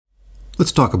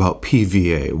Let's talk about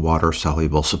PVA,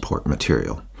 water-soluble support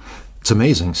material. It's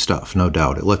amazing stuff, no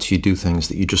doubt. It lets you do things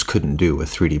that you just couldn't do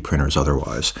with 3D printers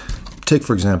otherwise. Take,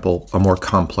 for example, a more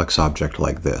complex object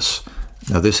like this.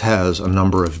 Now, this has a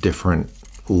number of different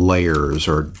layers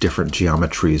or different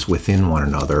geometries within one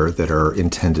another that are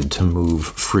intended to move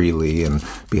freely and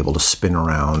be able to spin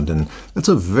around, and that's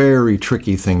a very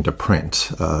tricky thing to print.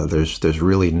 There's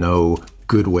really no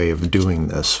good way of doing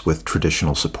this with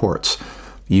traditional supports.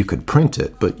 You could print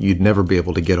it, but you'd never be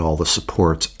able to get all the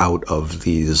supports out of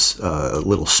these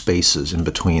little spaces in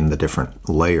between the different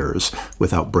layers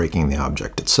without breaking the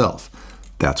object itself.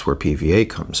 That's where PVA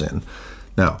comes in.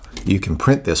 Now, you can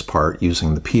print this part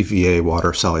using the PVA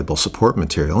water-soluble support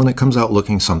material, and it comes out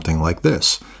looking something like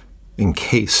this,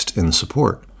 encased in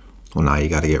support. Well, now you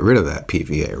got to get rid of that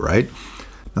PVA, right?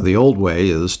 Now, the old way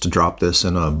is to drop this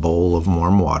in a bowl of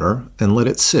warm water and let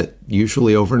it sit,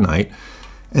 usually overnight,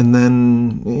 and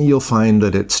then you'll find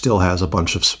that it still has a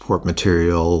bunch of support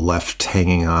material left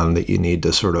hanging on that you need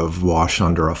to sort of wash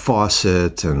under a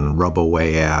faucet and rub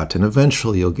away at, and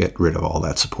eventually you'll get rid of all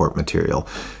that support material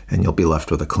and you'll be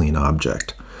left with a clean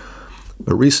object.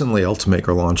 But recently,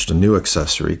 Ultimaker launched a new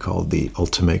accessory called the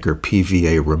Ultimaker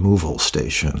PVA Removal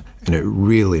Station, and it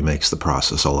really makes the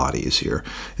process a lot easier.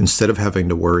 Instead of having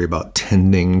to worry about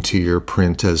tending to your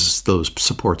print as those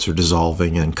supports are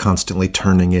dissolving and constantly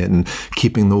turning it and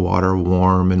keeping the water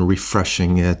warm and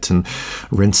refreshing it and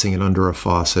rinsing it under a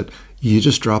faucet, you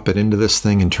just drop it into this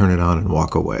thing and turn it on and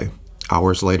walk away.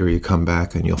 Hours later, you come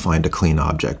back and you'll find a clean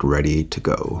object ready to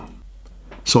go.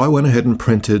 So I went ahead and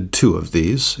printed 2 of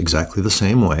these exactly the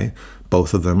same way.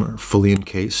 Both of them are fully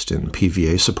encased in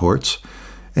PVA supports.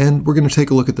 And we're going to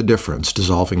take a look at the difference,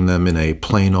 dissolving them in a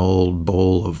plain old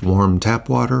bowl of warm tap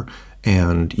water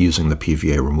and using the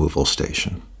PVA removal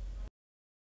station.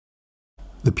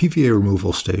 The PVA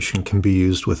removal station can be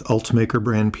used with Ultimaker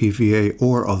brand PVA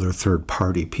or other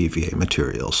third-party PVA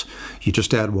materials. You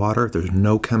just add water, there's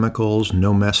no chemicals,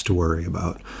 no mess to worry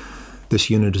about. This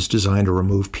unit is designed to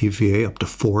remove PVA up to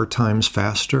 4 times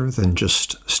faster than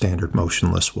just standard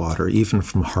motionless water, even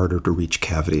from harder to reach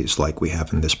cavities like we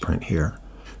have in this print here.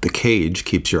 The cage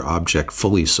keeps your object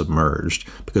fully submerged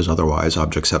because otherwise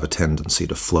objects have a tendency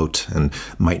to float and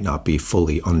might not be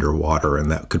fully underwater,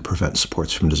 and that could prevent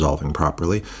supports from dissolving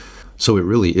properly. So it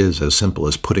really is as simple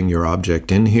as putting your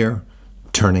object in here,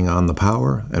 turning on the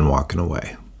power, and walking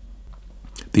away.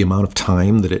 The amount of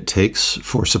time that it takes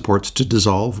for supports to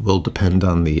dissolve will depend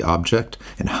on the object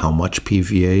and how much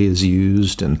PVA is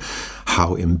used and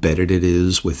how embedded it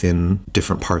is within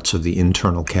different parts of the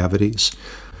internal cavities.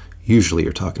 Usually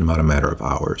you're talking about a matter of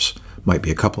hours. Might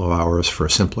be a couple of hours for a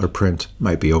simpler print,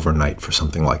 might be overnight for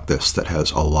something like this that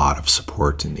has a lot of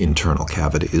support in internal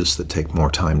cavities that take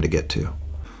more time to get to.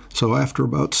 So after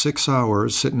about 6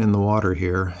 hours sitting in the water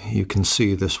here, you can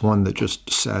see this one that just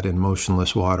sat in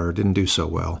motionless water didn't do so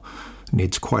well. It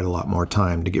needs quite a lot more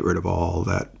time to get rid of all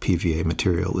that PVA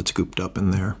material that's gooped up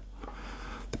in there.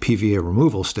 The PVA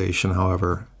removal station,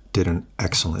 however, did an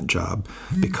excellent job.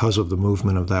 Because of the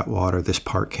movement of that water, this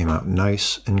part came out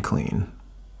nice and clean.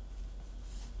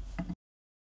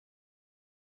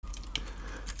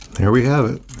 There we have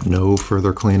it. No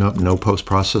further cleanup, no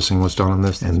post-processing was done on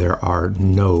this, and there are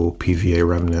no PVA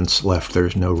remnants left.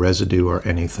 There's no residue or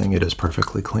anything. It is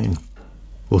perfectly clean.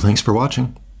 Well, thanks for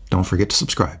watching. Don't forget to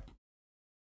subscribe.